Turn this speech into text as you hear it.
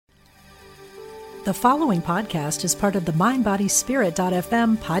The following podcast is part of the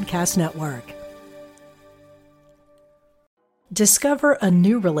MindBodySpirit.fm podcast network. Discover a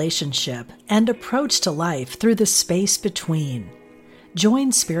new relationship and approach to life through the space between.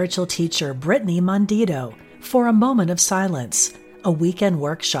 Join spiritual teacher Brittany Mondito for a moment of silence, a weekend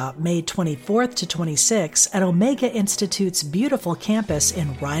workshop May 24th to 26th at Omega Institute's beautiful campus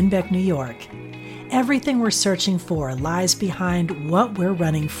in Rhinebeck, New York. Everything we're searching for lies behind what we're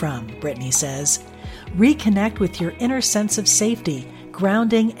running from, Brittany says. Reconnect with your inner sense of safety,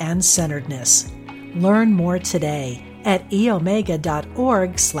 grounding, and centeredness. Learn more today at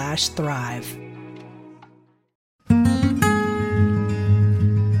eomega.org/thrive.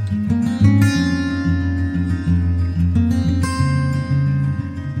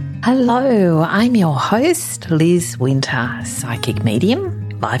 Hello, I'm your host, Liz Winter, psychic medium,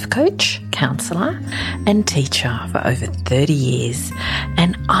 life coach, counsellor, and teacher for over 30 years.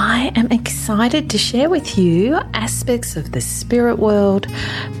 And I am excited to share with you aspects of the spirit world,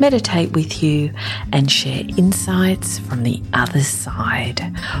 meditate with you, and share insights from the other side.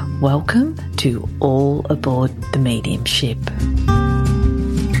 Welcome to All Aboard the Mediumship.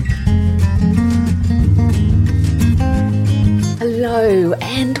 Hello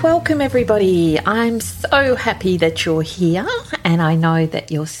and welcome everybody. I'm so happy that you're here, and I know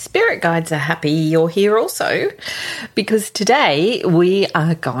that your spirit guides are happy you're here also, because today we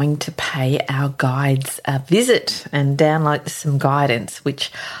are going to pay our guides a visit and download some guidance,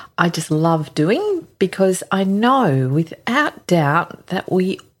 which I just love doing because I know without doubt that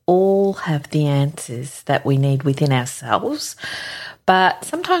we all have the answers that we need within ourselves, but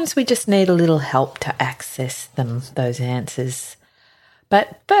sometimes we just need a little help to access them, those answers.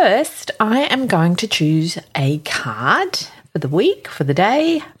 But first, I am going to choose a card for the week, for the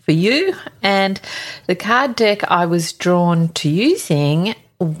day, for you. And the card deck I was drawn to using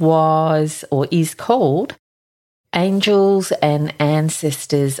is called Angels and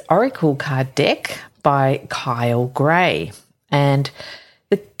Ancestors Oracle Card Deck by Kyle Gray. And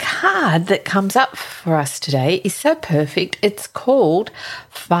the card that comes up for us today is so perfect. It's called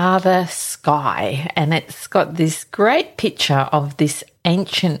Father Sky, and it's got this great picture of this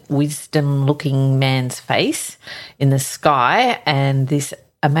ancient wisdom-looking man's face in the sky and this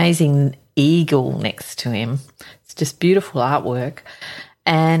amazing eagle next to him. It's just beautiful artwork.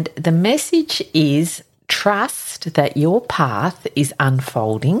 And the message is trust that your path is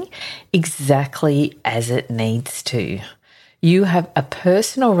unfolding exactly as it needs to. You have a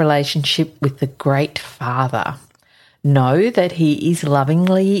personal relationship with the Great Father. Know that He is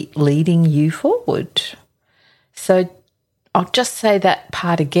lovingly leading you forward. So I'll just say that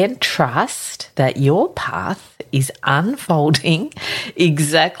part again. Trust that your path is unfolding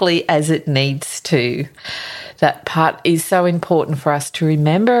exactly as it needs to. That part is so important for us to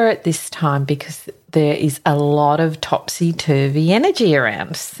remember at this time because there is a lot of topsy-turvy energy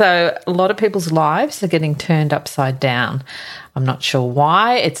around. So a lot of people's lives are getting turned upside down. I'm not sure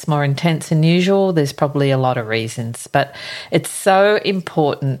why. It's more intense than usual. There's probably a lot of reasons, but it's so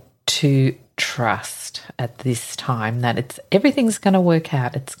important to trust at this time that everything's going to work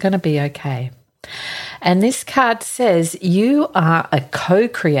out. It's going to be okay. And this card says you are a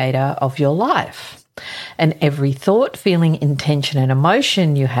co-creator of your life. And every thought, feeling, intention and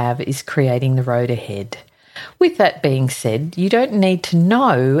emotion you have is creating the road ahead. With that being said, you don't need to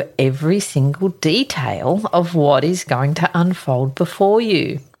know every single detail of what is going to unfold before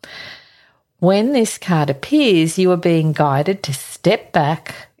you. When this card appears, you are being guided to step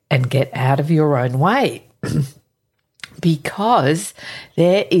back and get out of your own way. Because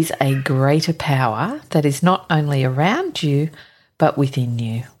there is a greater power that is not only around you, but within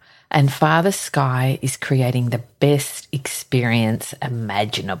you. And Father Sky is creating the best experience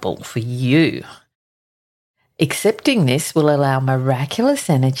imaginable for you. Accepting this will allow miraculous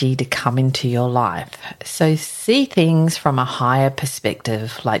energy to come into your life. So see things from a higher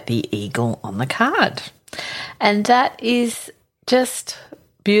perspective, like the eagle on the card. And that is just a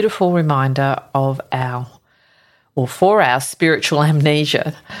beautiful reminder of for our spiritual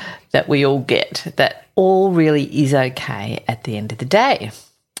amnesia that we all get, that all really is okay at the end of the day.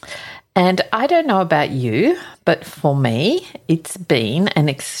 And I don't know about you, but for me, it's been an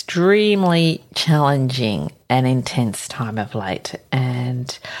extremely challenging and intense time of late.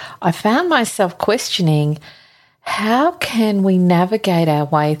 And I found myself questioning, how can we navigate our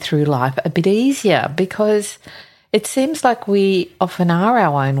way through life a bit easier? Because it seems like we often are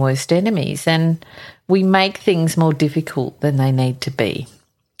our own worst enemies and we make things more difficult than they need to be.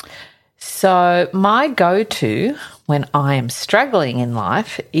 So my go-to when I am struggling in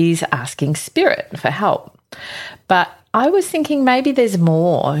life is asking Spirit for help. But I was thinking maybe there's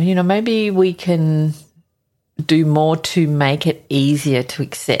more, maybe we can do more to make it easier to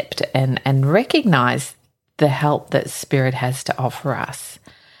accept and recognize the help that Spirit has to offer us.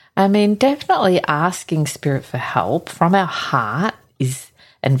 I mean, definitely asking Spirit for help from our heart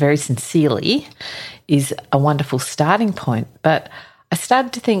and very sincerely, is a wonderful starting point. But I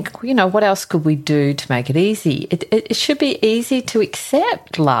started to think, what else could we do to make it easy? It should be easy to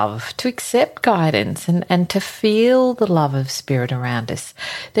accept love, to accept guidance, and to feel the love of Spirit around us.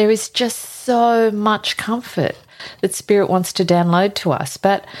 There is just so much comfort that Spirit wants to download to us.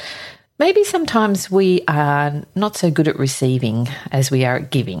 But maybe sometimes we are not so good at receiving as we are at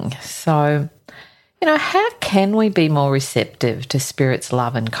giving. So, how can we be more receptive to Spirit's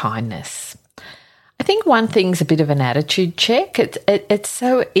love and kindness? I think one thing's a bit of an attitude check. It's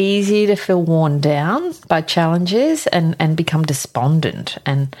so easy to feel worn down by challenges and become despondent,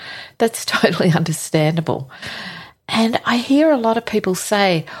 and that's totally understandable. And I hear a lot of people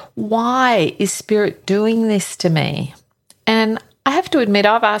say, why is Spirit doing this to me? And I have to admit,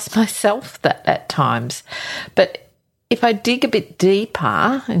 I've asked myself that at times. But if I dig a bit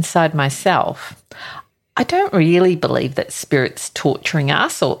deeper inside myself, I don't really believe that Spirit's torturing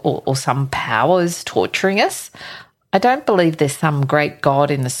us or some power's torturing us. I don't believe there's some great God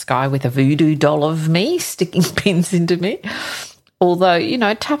in the sky with a voodoo doll of me sticking pins into me.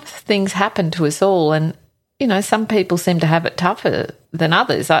 Although, tough things happen to us all, and, some people seem to have it tougher than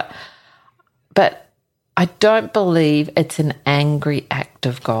others. But I don't believe it's an angry act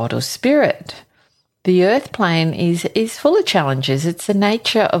of God or Spirit. The earth plane is full of challenges. It's the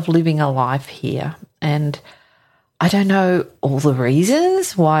nature of living a life here. And I don't know all the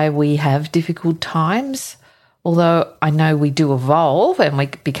reasons why we have difficult times, although I know we do evolve and we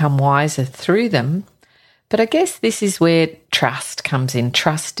become wiser through them. But I guess this is where trust comes in,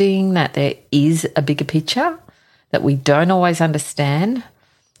 trusting that there is a bigger picture that we don't always understand.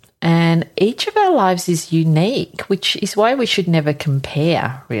 And each of our lives is unique, which is why we should never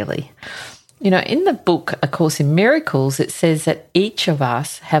compare, really. In the book, A Course in Miracles, it says that each of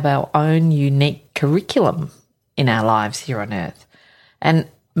us have our own unique curriculum in our lives here on earth. And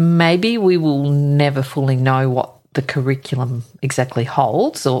maybe we will never fully know what the curriculum exactly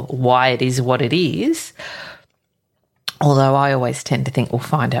holds or why it is what it is. Although I always tend to think we'll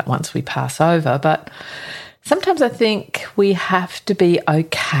find out once we pass over. But sometimes I think we have to be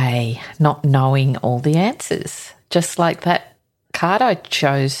okay not knowing all the answers, just like that card I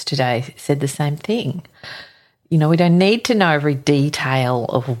chose today said the same thing. We don't need to know every detail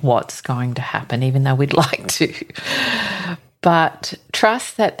of what's going to happen, even though we'd like to. But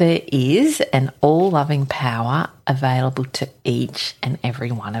trust that there is an all-loving power available to each and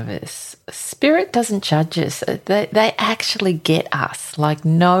every one of us. Spirit doesn't judge us. They actually get us like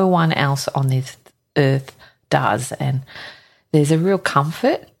no one else on this earth does. And there's a real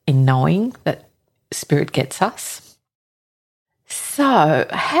comfort in knowing that Spirit gets us. So,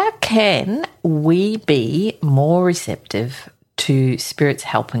 how can we be more receptive to Spirit's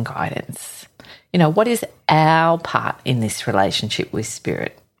help and guidance? What is our part in this relationship with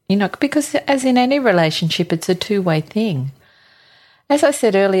Spirit? Because as in any relationship, it's a two-way thing. As I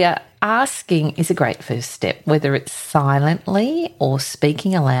said earlier, asking is a great first step, whether it's silently or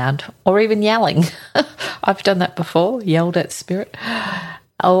speaking aloud or even yelling. I've done that before, yelled at Spirit.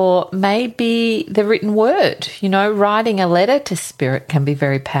 Or maybe the written word, writing a letter to Spirit can be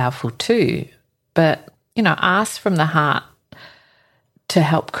very powerful too. But, ask from the heart to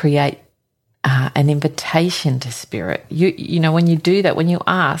help create an invitation to Spirit. When you do that, when you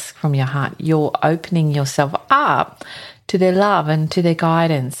ask from your heart, you're opening yourself up to their love and to their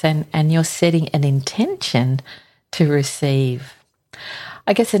guidance, and you're setting an intention to receive.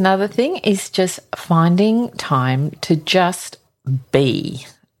 I guess another thing is just finding time to just be.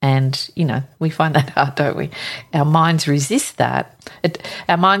 And, we find that hard, don't we? Our minds resist that.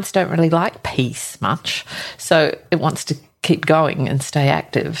 Our minds don't really like peace much. So it wants to keep going and stay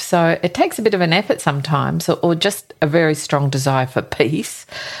active. So it takes a bit of an effort sometimes, or just a very strong desire for peace.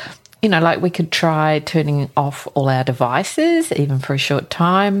 Like we could try turning off all our devices, even for a short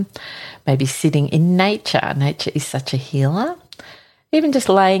time, maybe sitting in nature. Nature is such a healer. Even just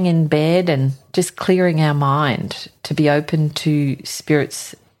laying in bed and just clearing our mind to be open to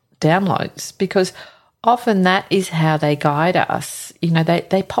Spirit's downloads, because often that is how they guide us.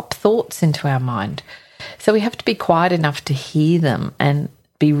 They pop thoughts into our mind. So we have to be quiet enough to hear them and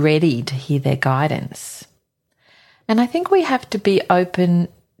be ready to hear their guidance. And I think we have to be open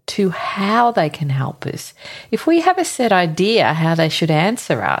to how they can help us. If we have a set idea how they should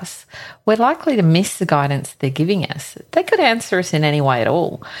answer us, we're likely to miss the guidance they're giving us. They could answer us in any way at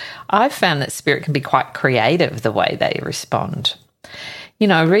all. I've found that spirit can be quite creative the way they respond. You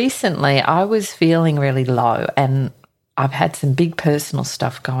know, recently I was feeling really low and I've had some big personal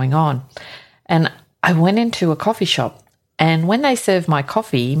stuff going on. And I went into a coffee shop, and when they served my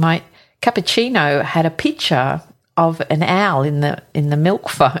coffee, my cappuccino had a picture of an owl in the milk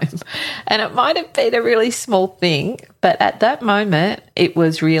foam. And it might have been a really small thing, but at that moment it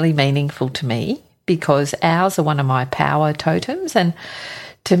was really meaningful to me because owls are one of my power totems. And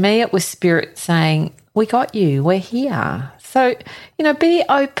to me it was spirit saying, we got you, we're here. So, you know, be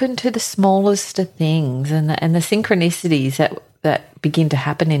open to the smallest of things and the synchronicities that begin to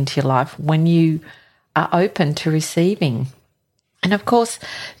happen into your life when you are open to receiving. And of course,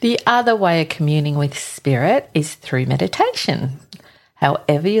 the other way of communing with spirit is through meditation,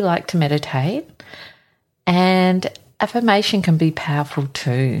 however you like to meditate. And affirmation can be powerful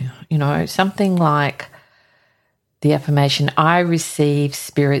too. You know, something like the affirmation, I receive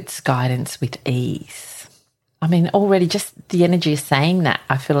spirit's guidance with ease. I mean, already just the energy of saying that,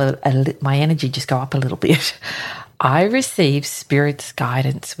 I feel my energy just go up a little bit. I receive spirit's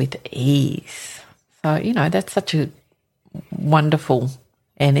guidance with ease. So, you know, that's such a wonderful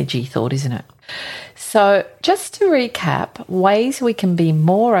energy thought, isn't it? So just to recap, ways we can be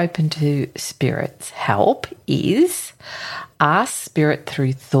more open to spirit's help is ask spirit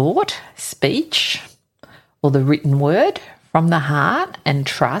through thought, speech, or the written word from the heart, and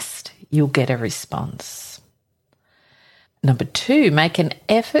trust you'll get a response. Number 2, make an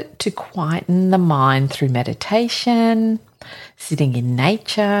effort to quieten the mind through meditation, sitting in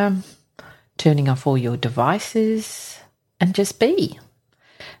nature, turning off all your devices, and just be.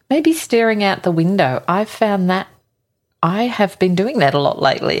 Maybe staring out the window. I've found that I have been doing that a lot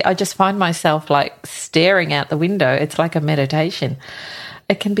lately. I just find myself like staring out the window. It's like a meditation.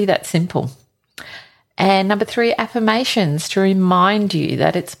 It can be that simple. And number 3, affirmations to remind you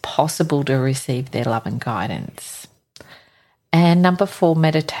that it's possible to receive their love and guidance. And number 4,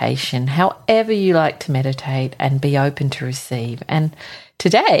 meditation, however you like to meditate and be open to receive. And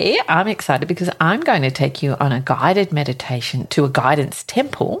today I'm excited because I'm going to take you on a guided meditation to a guidance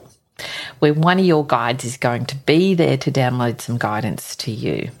temple where one of your guides is going to be there to download some guidance to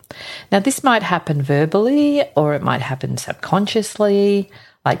you. Now, this might happen verbally or it might happen subconsciously,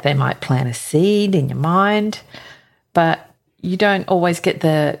 like they might plant a seed in your mind, but you don't always get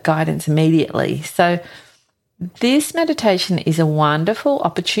the guidance immediately. So this meditation is a wonderful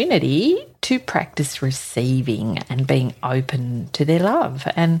opportunity to practice receiving and being open to their love.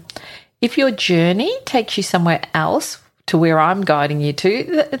 And if your journey takes you somewhere else to where I'm guiding you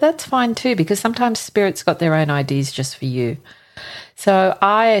to, that's fine too, because sometimes Spirit's got their own ideas just for you. So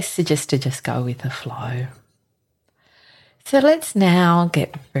I suggest to just go with the flow. So let's now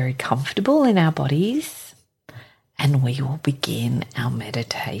get very comfortable in our bodies and we will begin our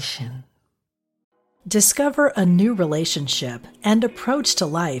meditation. Discover a new relationship and approach to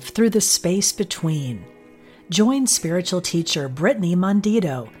life through the space between. Join spiritual teacher Brittany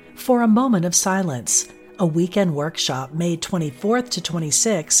Mondito for a moment of silence, a weekend workshop May 24th to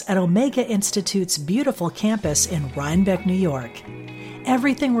 26th at Omega Institute's beautiful campus in Rhinebeck, New York.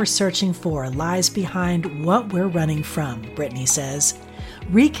 Everything we're searching for lies behind what we're running from, Brittany says.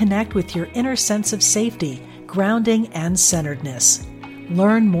 Reconnect with your inner sense of safety, grounding, and centeredness.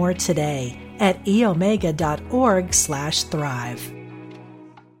 Learn more today at eomega.org/thrive.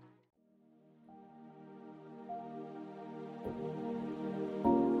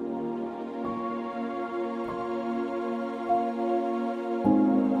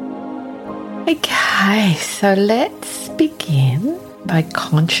 Okay, so let's begin by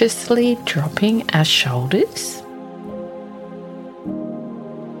consciously dropping our shoulders,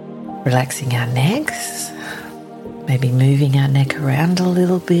 relaxing our necks, maybe moving our neck around a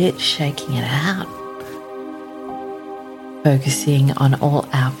little bit, shaking it out, focusing on all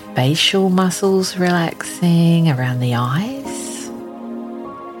our facial muscles relaxing around the eyes,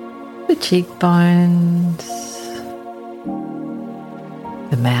 the cheekbones,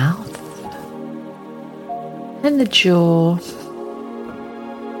 the mouth, and the jaw.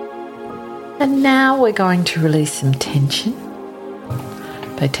 And now we're going to release some tension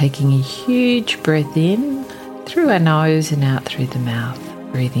by taking a huge breath in through our nose and out through the mouth.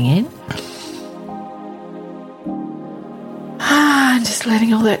 Breathing in. And just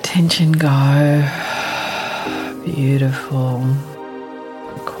letting all that tension go. Beautiful.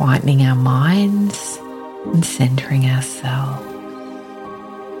 Quietening our minds and centering ourselves.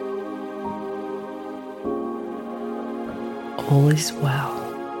 All is well.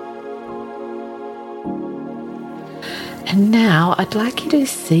 And now I'd like you to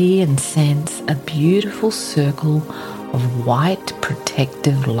see and sense a beautiful circle of white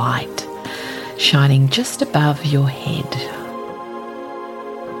protective light shining just above your head.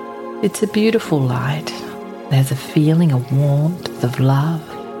 It's a beautiful light. There's a feeling of warmth, of love,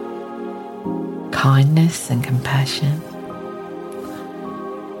 kindness and compassion.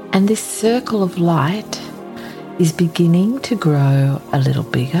 And this circle of light is beginning to grow a little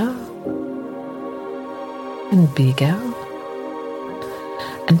bigger and bigger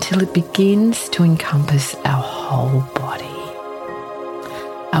until it begins to encompass our whole body,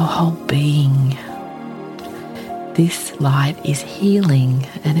 our whole being. This light is healing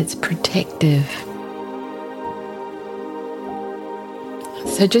and it's protective.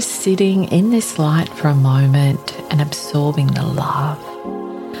 So just sitting in this light for a moment and absorbing the love,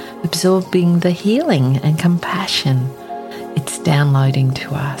 absorbing the healing and compassion it's downloading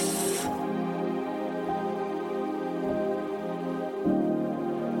to us.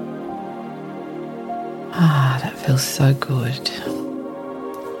 That feels so good.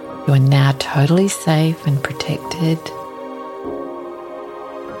 You are now totally safe and protected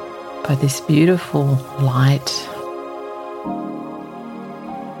by this beautiful light.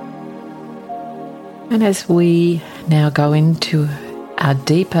 And as we now go into our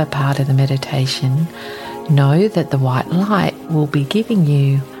deeper part of the meditation, know that the white light will be giving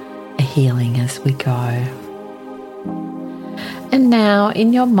you a healing as we go. And now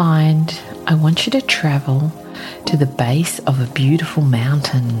in your mind, I want you to travel to the base of a beautiful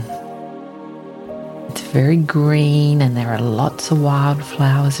mountain. It's very green and there are lots of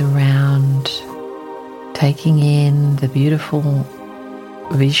wildflowers around, taking in the beautiful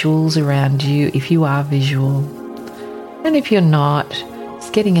visuals around you if you are visual. And if you're not,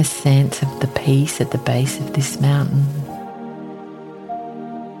 just getting a sense of the peace at the base of this mountain.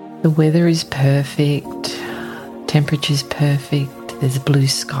 The weather is perfect, temperature's perfect, there's a blue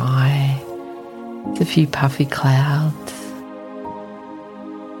sky, there's a few puffy clouds,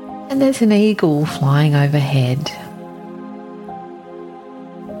 and there's an eagle flying overhead.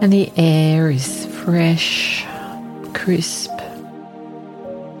 And the air is fresh, crisp,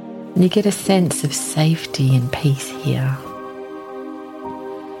 and you get a sense of safety and peace here.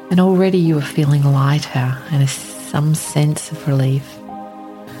 And already you are feeling lighter and some sense of relief,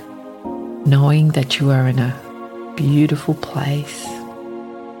 knowing that you are in a beautiful place.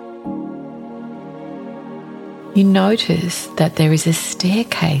 You notice that there is a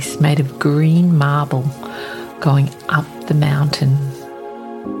staircase made of green marble going up the mountain.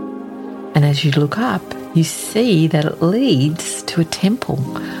 And as you look up, you see that it leads to a temple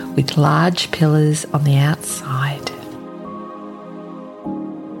with large pillars on the outside.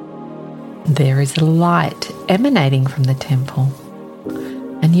 There is a light emanating from the temple,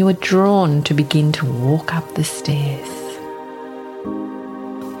 and you are drawn to begin to walk up the stairs.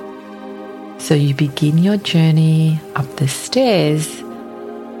 So you begin your journey up the stairs,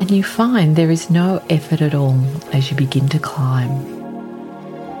 and you find there is no effort at all as you begin to climb.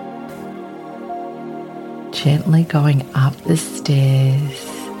 Gently going up the stairs,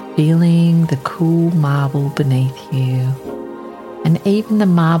 feeling the cool marble beneath you, and even the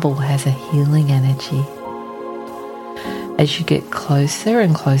marble has a healing energy. As you get closer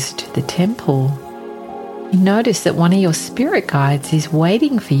and closer to the temple, you notice that one of your spirit guides is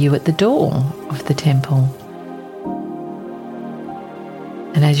waiting for you at the door of the temple.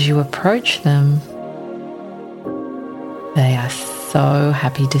 And as you approach them, they are so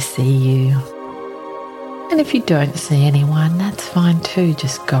happy to see you. And if you don't see anyone, that's fine too,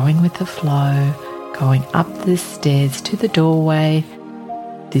 just going with the flow, going up the stairs to the doorway,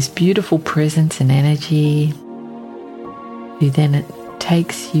 this beautiful presence and energy, who then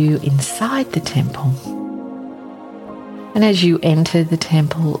takes you inside the temple. And as you enter the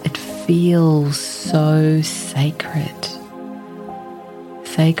temple, it feels so sacred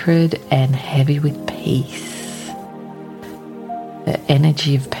and heavy with peace. The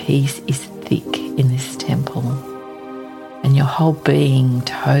energy of peace is thick in this temple, and your whole being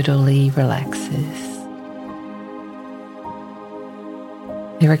totally relaxes.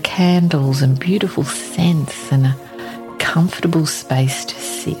 There are candles and beautiful scents and a comfortable space to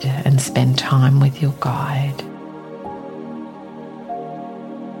sit and spend time with your guide.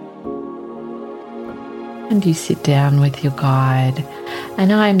 And you sit down with your guide,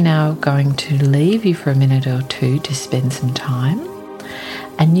 and I'm now going to leave you for a minute or two to spend some time,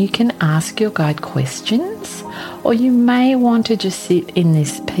 and you can ask your guide questions, or you may want to just sit in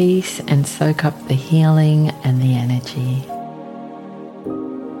this peace and soak up the healing and the energy.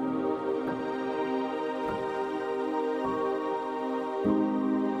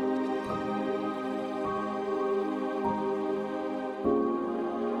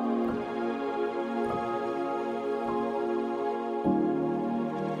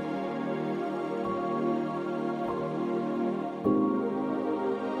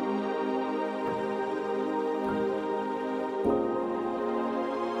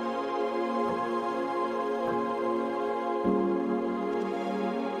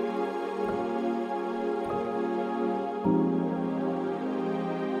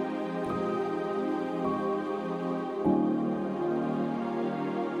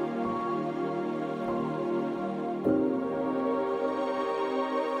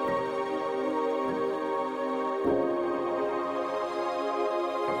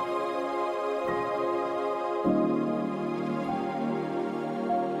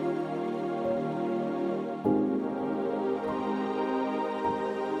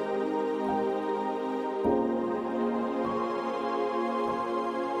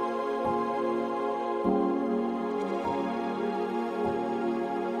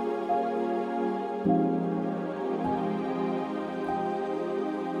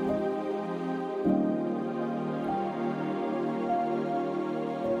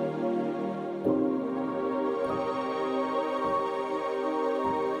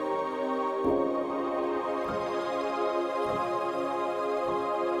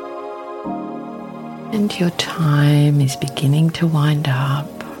 And your time is beginning to wind up.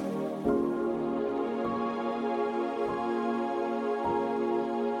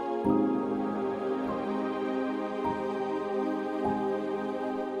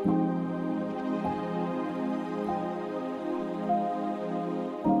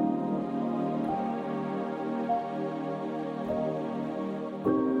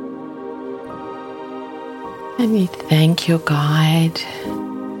 And you thank your guide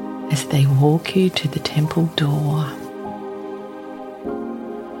as they walk you to the temple door.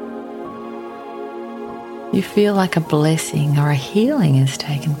 You feel like a blessing or a healing has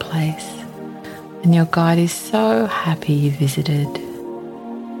taken place, and your guide is so happy you visited.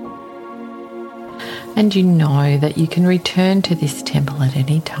 And you know that you can return to this temple at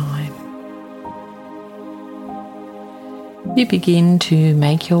any time. You begin to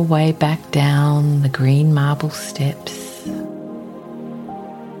make your way back down the green marble steps.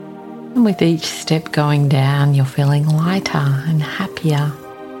 And with each step going down, you're feeling lighter and happier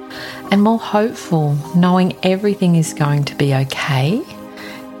and more hopeful, knowing everything is going to be okay,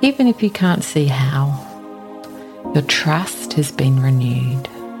 even if you can't see how. Your trust has been renewed.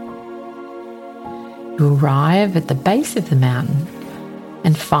 You arrive at the base of the mountain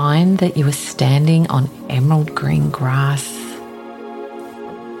and find that you are standing on emerald green grass.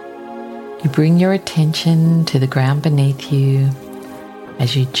 You bring your attention to the ground beneath you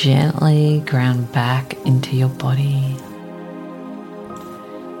as you gently ground back into your body.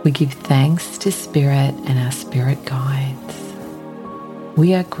 We give thanks to Spirit and our Spirit guides.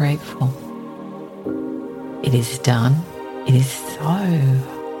 We are grateful. It is done. It is so.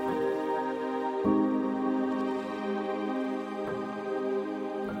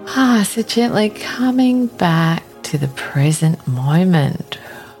 So gently coming back to the present moment.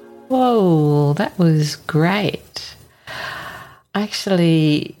 Whoa, that was great. I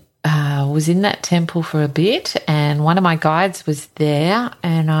actually was in that temple for a bit, and one of my guides was there,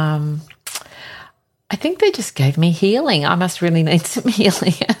 and I think they just gave me healing. I must really need some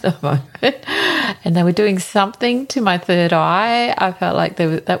healing at the moment. And they were doing something to my third eye. I felt like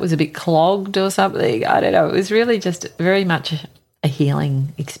that was a bit clogged or something. I don't know. It was really just very much a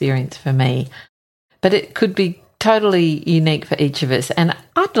healing experience for me. But it could be totally unique for each of us. And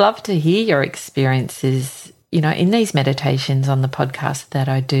I'd love to hear your experiences, in these meditations on the podcast that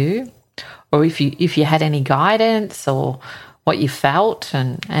I do, or if you had any guidance or what you felt,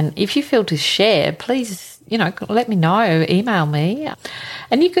 and if you feel to share, please, let me know, email me.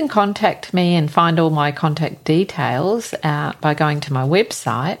 And you can contact me and find all my contact details by going to my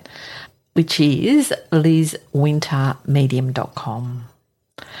website, which is lizwintermedium.com.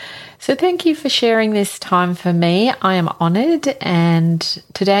 So thank you for sharing this time for me. I am honoured, and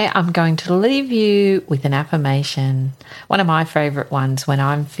today I'm going to leave you with an affirmation, one of my favourite ones when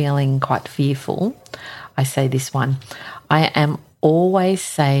I'm feeling quite fearful. I say this one: I am always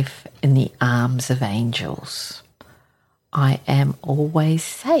safe in the arms of angels. I am always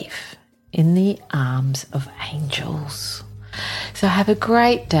safe in the arms of angels. So have a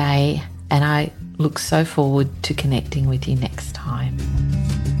great day, and I look so forward to connecting with you next time.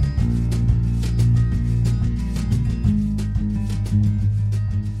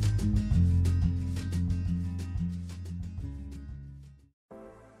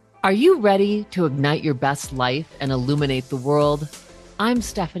 Are you ready to ignite your best life and illuminate the world? I'm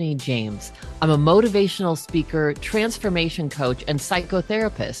Stephanie James. I'm a motivational speaker, transformation coach, and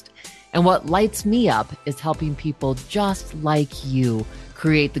psychotherapist. And what lights me up is helping people just like you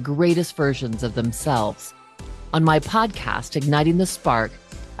create the greatest versions of themselves. On my podcast, Igniting the Spark,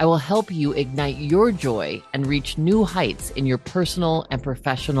 I will help you ignite your joy and reach new heights in your personal and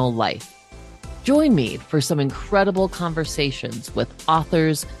professional life. Join me for some incredible conversations with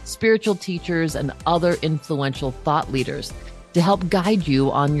authors, spiritual teachers, and other influential thought leaders to help guide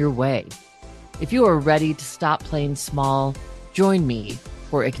you on your way. If you are ready to stop playing small, join me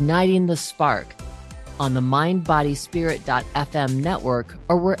for Igniting the Spark on the mindbodyspirit.fm network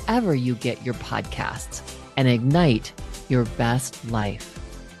or wherever you get your podcasts, and ignite your best life.